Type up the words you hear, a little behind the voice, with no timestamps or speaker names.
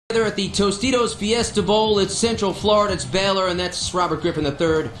At the Tostitos Fiesta Bowl, it's Central Florida, it's Baylor, and that's Robert Griffin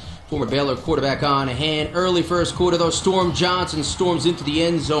III, former Baylor quarterback on hand. Early first quarter, though, Storm Johnson storms into the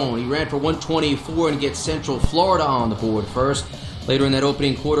end zone. He ran for 124 and gets Central Florida on the board first. Later in that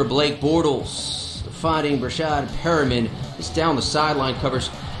opening quarter, Blake Bortles finding Brashad Perriman. It's down the sideline, covers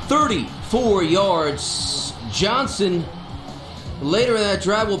 34 yards. Johnson, later in that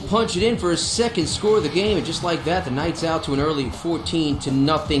drive, will punch it in for his second score of the game, and just like that, the Knights out to an early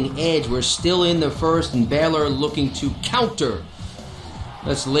 14-0 edge. We're still in the first, and Baylor looking to counter.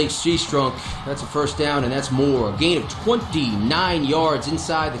 That's Lake Seastrunk. That's a first down, and that's more. A gain of 29 yards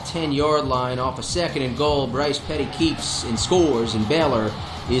inside the 10-yard line off a second and goal. Bryce Petty keeps and scores, and Baylor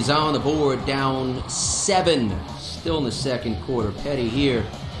is on the board, down 7. Still in the second quarter. Petty here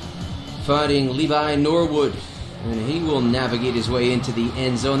fighting Levi Norwood, and he will navigate his way into the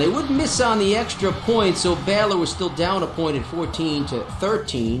end zone. They would miss on the extra point, so Baylor was still down a point at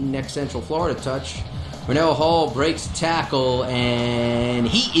 14-13. Next Central Florida touch. Renell Hall breaks tackle, and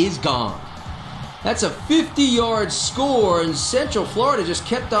he is gone. That's a 50-yard score, and Central Florida just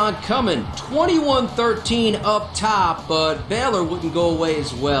kept on coming. 21-13 up top, but Baylor wouldn't go away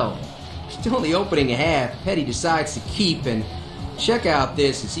as well. Still in the opening half, Petty decides to keep, and check out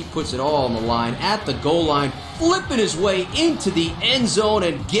this as he puts it all on the line at the goal line, flipping his way into the end zone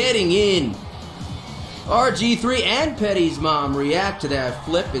and getting in. RG3 and Petty's mom react to that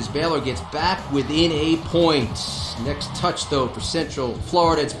flip as Baylor gets back within a point. Next touch, though, for Central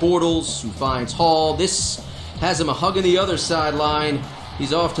Florida, it's Bortles who finds Hall. This has him hugging the other sideline.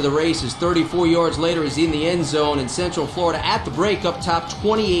 He's off to the races. 34 yards later, he's in the end zone, and Central Florida at the break up top,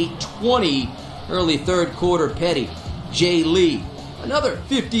 28-20. Early third quarter, Petty, Jay Lee. Another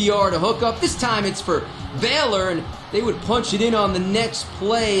 50-yard hookup. This time it's for Baylor, and they would punch it in on the next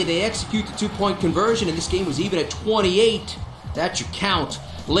play. They execute the two-point conversion, and this game was even at 28. That's your count.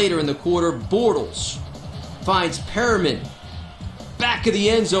 Later in the quarter, Bortles finds Perriman. Back of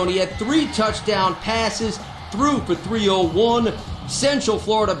the end zone. He had 3 touchdown passes, threw for 301. Central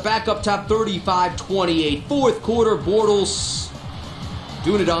Florida back up top, 35-28. Fourth quarter, Bortles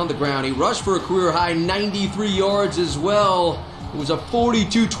doing it on the ground. He rushed for a career-high 93 yards as well. It was a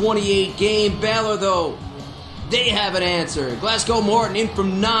 42-28 game. Baylor, though, they have an answer. Glasgow Martin in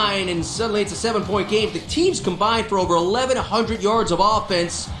from 9, and suddenly it's a 7-point game. The teams combined for over 1,100 yards of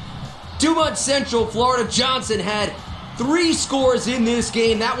offense. Too much Central Florida. Johnson had 3 scores in this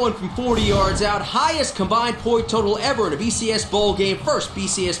game. That one from 40 yards out. Highest combined point total ever in a BCS Bowl game. First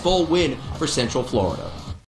BCS Bowl win for Central Florida.